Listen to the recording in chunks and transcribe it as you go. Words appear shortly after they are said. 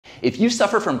If you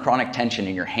suffer from chronic tension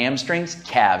in your hamstrings,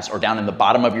 calves, or down in the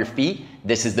bottom of your feet,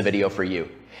 this is the video for you.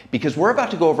 Because we're about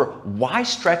to go over why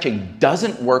stretching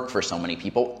doesn't work for so many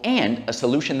people and a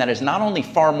solution that is not only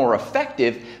far more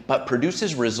effective, but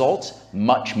produces results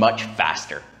much, much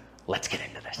faster. Let's get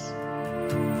into this.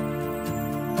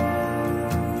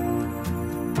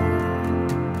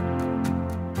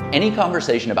 Any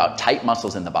conversation about tight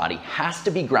muscles in the body has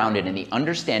to be grounded in the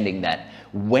understanding that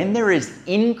when there is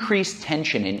increased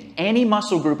tension in any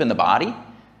muscle group in the body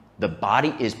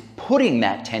is putting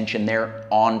that tension there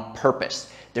on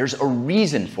purpose. There's a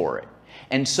reason for it.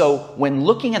 And so when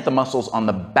looking at the muscles on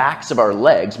the backs of our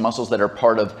legs, muscles that are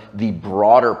part of the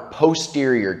broader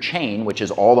posterior chain, which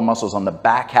is all the muscles on the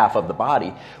back half of the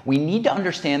body, we need to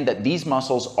understand that these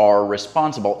muscles are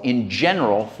responsible in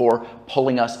general for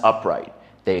pulling us upright.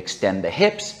 They extend the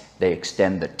hips, they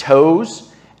extend the toes,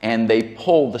 and they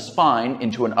pull the spine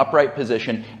into an upright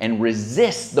position and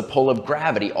resist the pull of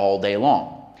gravity all day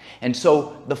long. And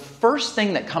so the first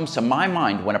thing that comes to my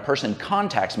mind when a person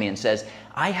contacts me and says,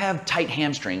 I have tight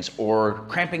hamstrings or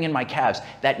cramping in my calves,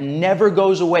 that never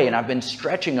goes away and I've been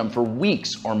stretching them for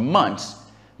weeks or months,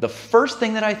 the first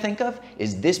thing that I think of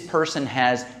is this person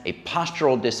has a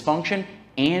postural dysfunction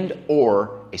and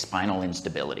or a spinal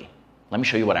instability. Let me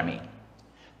show you what I mean.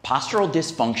 Postural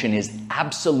dysfunction is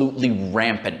absolutely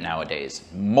rampant nowadays.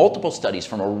 Multiple studies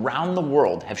from around the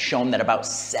world have shown that about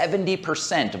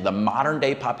 70% of the modern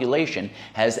day population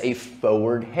has a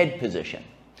forward head position.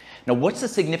 Now, what's the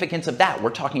significance of that? We're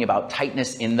talking about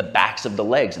tightness in the backs of the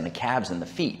legs and the calves and the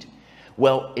feet.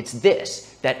 Well, it's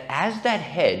this, that as that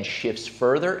head shifts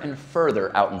further and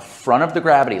further out in front of the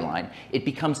gravity line, it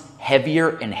becomes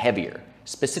heavier and heavier.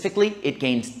 Specifically, it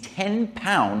gains 10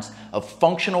 pounds of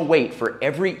functional weight for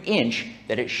every inch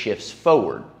that it shifts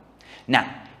forward.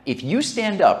 Now, if you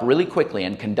stand up really quickly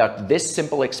and conduct this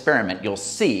simple experiment, you'll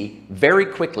see very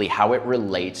quickly how it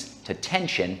relates to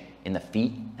tension in the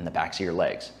feet and the backs of your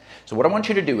legs. So what I want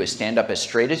you to do is stand up as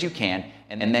straight as you can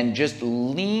and then just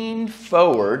lean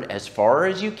forward as far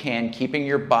as you can, keeping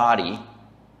your body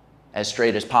as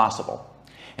straight as possible.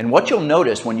 And what you'll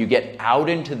notice when you get out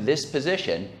into this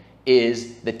position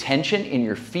is the tension in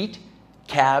your feet,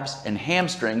 calves, and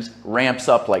hamstrings ramps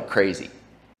up like crazy.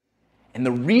 And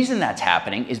the reason that's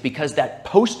happening is because that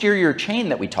posterior chain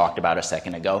that we talked about a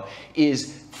second ago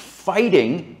is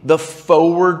fighting the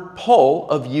forward pull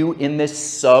of you in this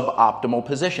suboptimal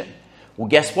position. Well,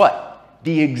 guess what?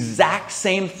 The exact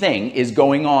same thing is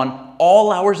going on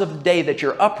all hours of the day that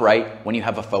you're upright when you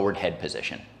have a forward head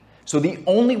position. So the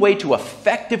only way to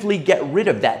effectively get rid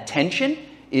of that tension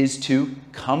is to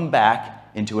come back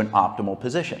into an optimal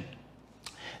position.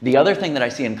 The other thing that I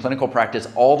see in clinical practice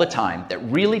all the time that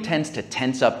really tends to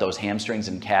tense up those hamstrings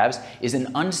and calves is an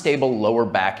unstable lower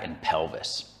back and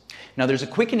pelvis. Now, there's a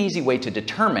quick and easy way to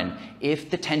determine if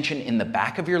the tension in the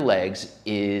back of your legs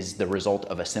is the result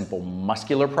of a simple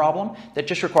muscular problem that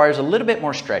just requires a little bit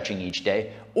more stretching each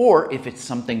day, or if it's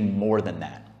something more than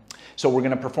that. So we're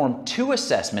going to perform 2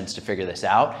 assessments to figure this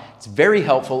out. It's very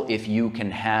helpful if you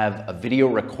can have a video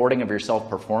recording of yourself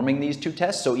performing these 2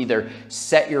 tests. So either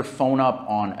set your phone up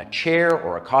on a chair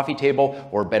or a coffee table,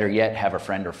 or better yet, have a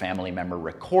friend or family member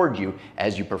record you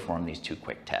as you perform these 2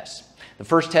 quick tests. The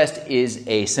first test is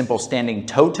a simple standing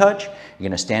toe touch. You're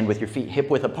going to stand with your feet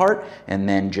hip width apart and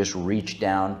then just reach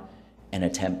down and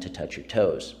attempt to touch your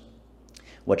toes.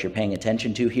 What you're paying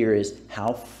attention to here is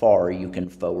how far you can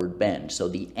forward bend. So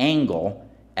the angle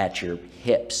at your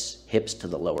hips to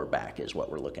the lower back is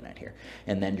what we're looking at here.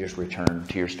 And then just return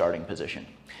to your starting position.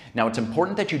 Now, it's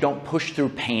important that you don't push through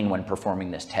pain when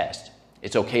performing this test.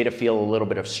 It's okay to feel a little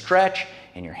bit of stretch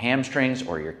in your hamstrings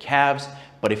or your calves,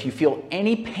 but if you feel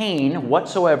any pain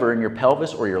whatsoever in your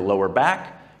pelvis or your lower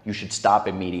back, you should stop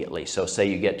immediately. So say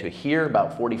you get to here,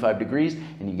 about 45 degrees,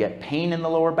 and you get pain in the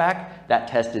lower back, that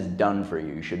test is done for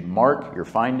you. You should mark your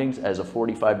findings as a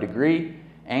 45-degree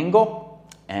angle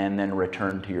and then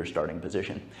return to your starting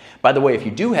position. By the way, if you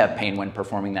do have pain when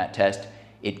performing that test,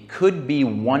 it could be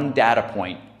one data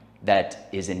point that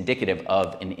is indicative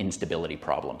of an instability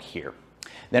problem here.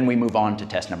 Then we move on to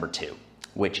test number 2.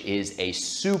 Which is a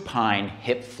supine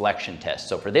hip flexion test.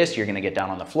 So for this, you're going to get down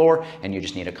on the floor and you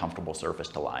just need a comfortable surface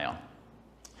to lie on.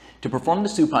 To perform the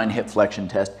supine hip flexion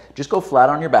test, just go flat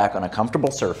on your back on a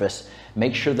comfortable surface.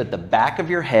 Make sure that the back of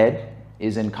your head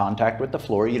is in contact with the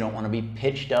floor. You don't want to be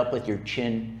pitched up with your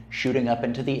chin shooting up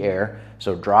into the air.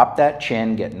 So drop that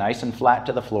chin, get nice and flat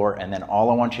to the floor, and then all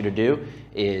I want you to do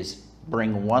is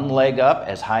bring one leg up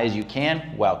as high as you can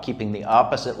while keeping the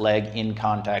opposite leg in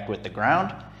contact with the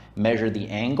ground. Measure the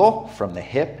angle from the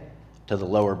hip to the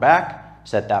lower back,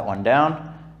 set that one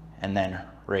down, and then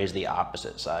raise the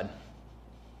opposite side.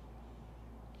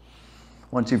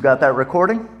 Once you've got that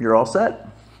recording, you're all set.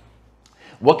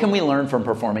 What can we learn from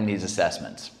performing these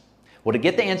assessments? Well, to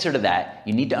get the answer to that,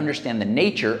 you need to understand the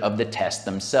nature of the tests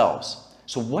themselves.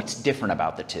 So what's different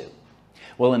about the two?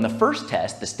 Well, in the first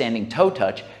test, the standing toe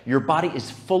touch, your body is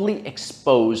fully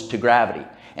exposed to gravity.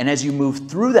 And as you move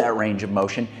through that range of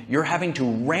motion, you're having to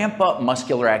ramp up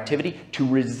muscular activity to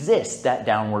resist that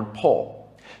downward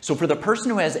pull. So for the person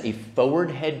who has a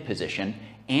forward head position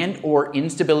and or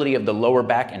instability of the lower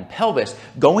back and pelvis,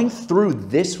 going through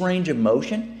this range of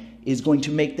motion is going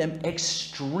to make them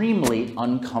extremely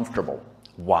uncomfortable.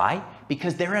 Why?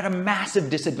 Because they're at a massive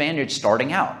disadvantage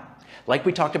starting out. Like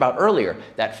we talked about earlier,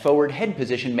 that forward head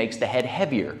position makes the head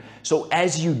heavier. So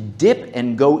as you dip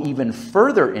and go even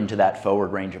further into that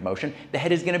forward range of motion, the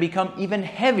head is going to become even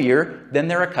heavier than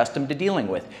they're accustomed to dealing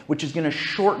with, which is going to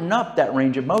shorten up that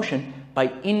range of motion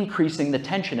by increasing the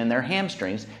tension in their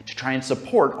hamstrings to try and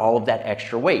support all of that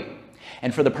extra weight.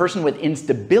 And for the person with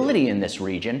instability in this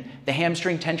region, the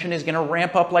hamstring tension is going to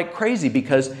ramp up like crazy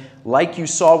because, like you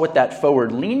saw with that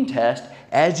forward lean test,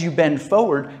 as you bend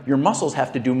forward, your muscles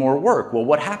have to do more work. Well,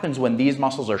 what happens when these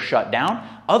muscles are shut down?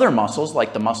 Other muscles,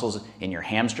 like the muscles in your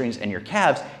hamstrings and your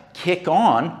calves, kick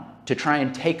on to try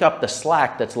and take up the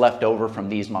slack that's left over from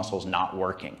these muscles not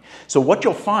working. So what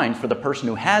you'll find for the person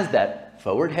who has that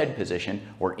forward head position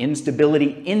or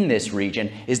instability in this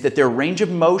region is that their range of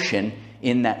motion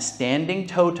in that standing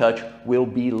toe touch will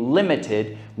be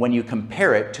limited when you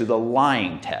compare it to the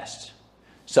lying test.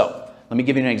 So let me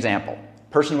give you an example.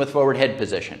 Person with forward head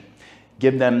position.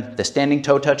 Give them the standing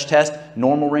toe touch test.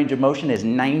 Normal range of motion is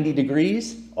 90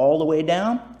 degrees all the way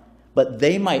down, but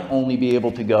they might only be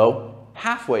able to go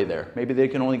halfway there. Maybe they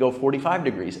can only go 45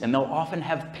 degrees, and they'll often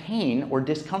have pain or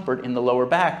discomfort in the lower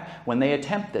back when they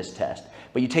attempt this test.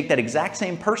 But you take that exact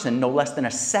same person, no less than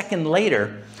a second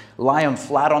later, lie them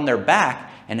flat on their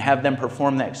back and have them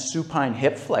perform that supine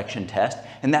hip flexion test,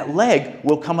 and that leg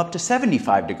will come up to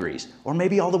 75 degrees, or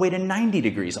maybe all the way to 90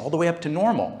 degrees, all the way up to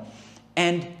normal.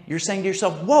 And you're saying to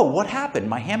yourself, whoa, what happened?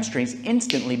 My hamstrings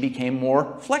instantly became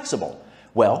more flexible.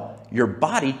 Well, your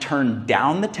body turned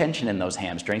down the tension in those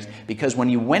hamstrings because when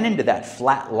you went into that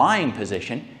flat lying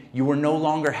position, you were no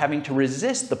longer having to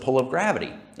resist the pull of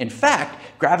gravity. In fact,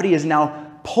 gravity is now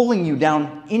pulling you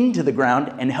down into the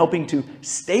ground and helping to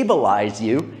stabilize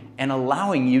you and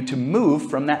allowing you to move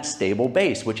from that stable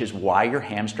base, which is why your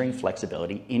hamstring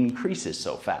flexibility increases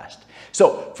so fast.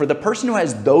 So for the person who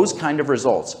has those kind of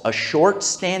results, a short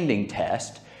standing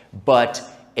test, but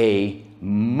a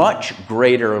much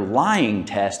greater lying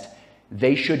test,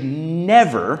 they should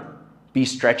never be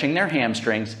stretching their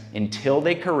hamstrings until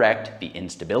they correct the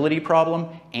instability problem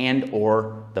and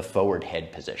or the forward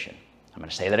head position. I'm going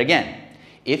to say that again.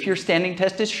 If your standing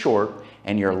test is short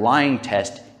and your lying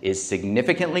test is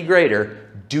significantly greater,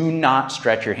 do not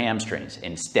stretch your hamstrings.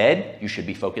 Instead, you should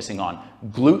be focusing on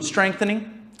glute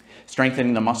strengthening,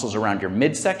 strengthening the muscles around your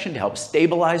midsection to help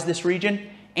stabilize this region.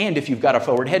 And if you've got a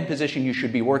forward head position, you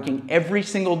should be working every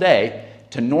single day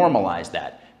to normalize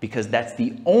that, because that's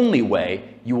the only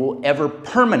way you will ever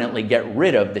permanently get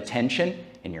rid of the tension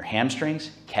in your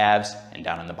hamstrings, calves, and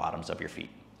down in the bottoms of your feet.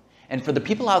 And for the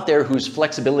people out there whose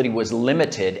flexibility was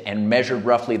limited and measured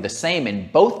roughly the same in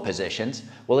both positions,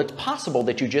 well, it's possible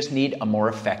that you just need a more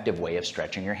effective way of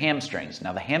stretching your hamstrings.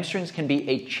 Now, the hamstrings can be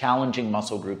a challenging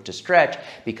muscle group to stretch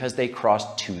because they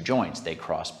cross two joints. They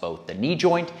cross both the knee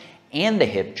joint and the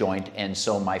hip joint, and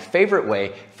so my favorite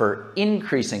way for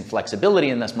increasing flexibility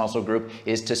in this muscle group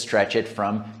is to stretch it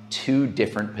from two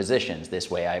different positions.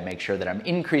 This way I make sure that I'm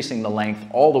increasing the length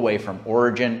all the way from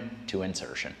origin to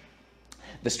insertion.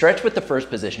 The stretch with the first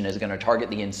position is going to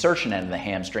target the insertion end of the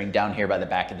hamstring down here by the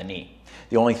back of the knee.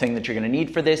 The only thing that you're going to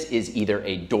need for this is either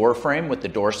a door frame with the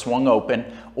door swung open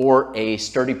or a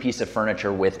sturdy piece of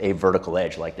furniture with a vertical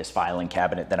edge like this filing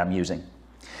cabinet that I'm using.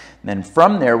 And then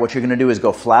from there, what you're going to do is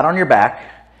go flat on your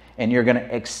back and you're going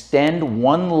to extend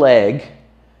one leg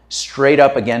straight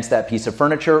up against that piece of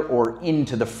furniture or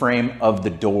into the frame of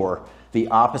the door. The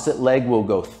opposite leg will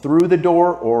go through the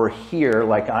door or here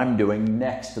like I'm doing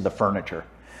next to the furniture.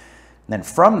 And then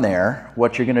from there,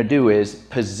 what you're going to do is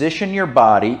position your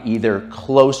body either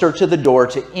closer to the door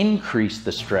to increase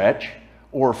the stretch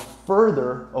or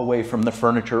further away from the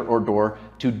furniture or door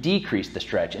to decrease the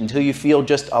stretch until you feel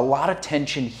just a lot of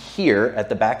tension here at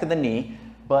the back of the knee,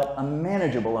 but a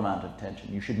manageable amount of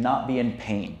tension. You should not be in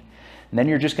pain. And then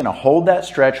you're just going to hold that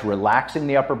stretch, relaxing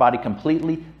the upper body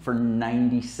completely for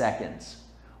 90 seconds.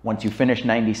 Once you finish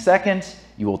 90 seconds,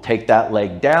 you will take that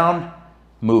leg down,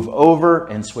 move over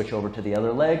and switch over to the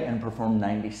other leg and perform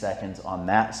 90 seconds on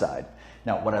that side.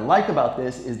 Now, what I like about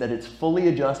this is that it's fully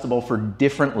adjustable for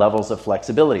different levels of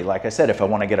flexibility. Like I said, if I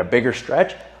want to get a bigger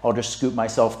stretch, I'll just scoop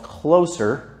myself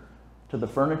closer to the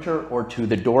furniture or to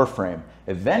the door frame.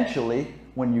 Eventually,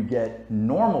 when you get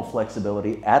normal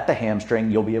flexibility at the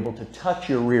hamstring, you'll be able to touch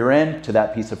your rear end to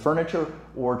that piece of furniture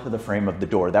or to the frame of the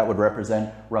door. That would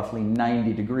represent roughly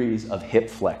 90 degrees of hip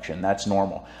flexion. That's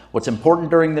normal. What's important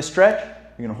during this stretch,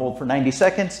 you're gonna hold for 90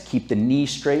 seconds, keep the knee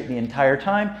straight the entire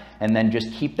time, and then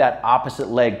just keep that opposite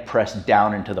leg pressed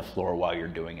down into the floor while you're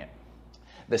doing it.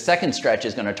 The second stretch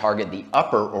is gonna target the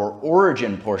upper or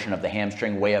origin portion of the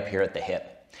hamstring way up here at the hip.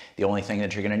 The only thing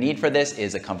that you're gonna need for this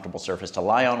is a comfortable surface to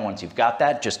lie on. Once you've got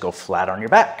that, just go flat on your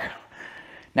back.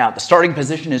 Now, the starting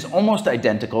position is almost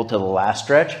identical to the last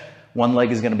stretch. One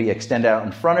leg is gonna be extended out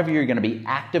in front of you. You're gonna be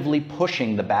actively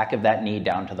pushing the back of that knee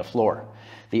down to the floor.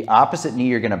 The opposite knee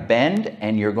you're gonna bend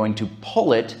and you're going to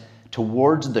pull it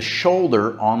towards the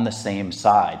shoulder on the same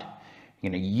side.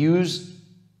 You're gonna use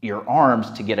your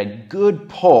arms to get a good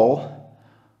pull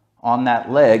on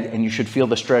that leg, and you should feel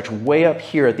the stretch way up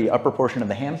here at the upper portion of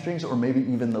the hamstrings or maybe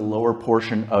even the lower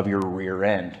portion of your rear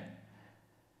end.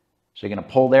 So you're gonna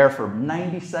pull there for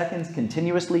 90 seconds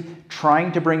continuously,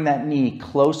 trying to bring that knee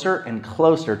closer and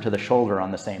closer to the shoulder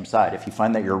on the same side. If you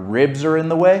find that your ribs are in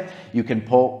the way, you can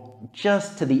pull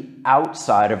just to the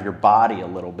outside of your body a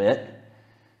little bit,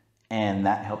 and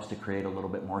that helps to create a little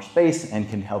bit more space and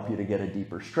can help you to get a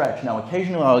deeper stretch. Now,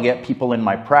 occasionally I'll get people in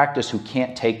my practice who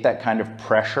can't take that kind of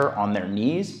pressure on their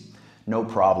knees. No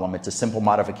problem, it's a simple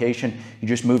modification. You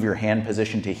just move your hand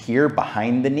position to here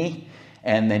behind the knee,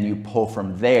 and then you pull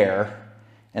from there,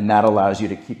 and that allows you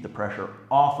to keep the pressure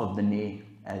off of the knee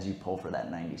as you pull for that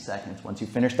 90 seconds. Once you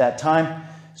finish that time,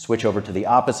 switch over to the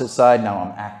opposite side. Now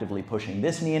I'm actively pushing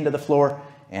this knee into the floor,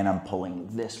 and I'm pulling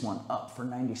this one up for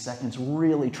 90 seconds,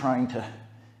 really trying to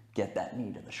get that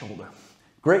knee to the shoulder.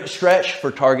 Great stretch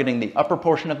for targeting the upper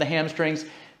portion of the hamstrings.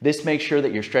 This makes sure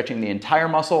that you're stretching the entire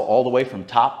muscle all the way from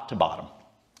top to bottom.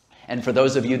 And for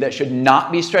those of you that should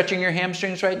not be stretching your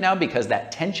hamstrings right now because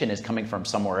that tension is coming from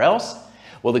somewhere else,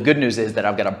 well, the good news is that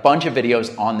I've got a bunch of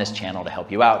videos on this channel to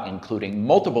help you out, including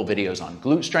multiple videos on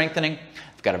glute strengthening.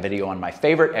 I've got a video on my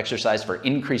favorite exercise for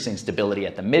increasing stability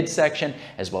at the midsection,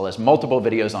 as well as multiple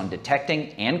videos on detecting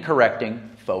and correcting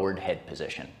forward head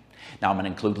position. Now I'm going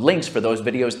to include links for those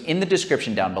videos in the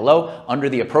description down below under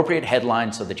the appropriate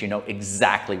headline so that you know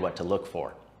exactly what to look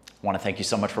for. I want to thank you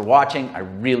so much for watching. I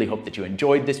really hope that you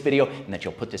enjoyed this video and that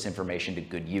you'll put this information to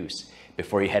good use.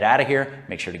 Before you head out of here,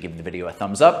 make sure to give the video a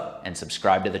thumbs up and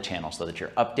subscribe to the channel so that you're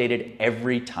updated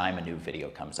every time a new video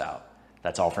comes out.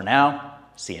 That's all for now.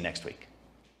 See you next week.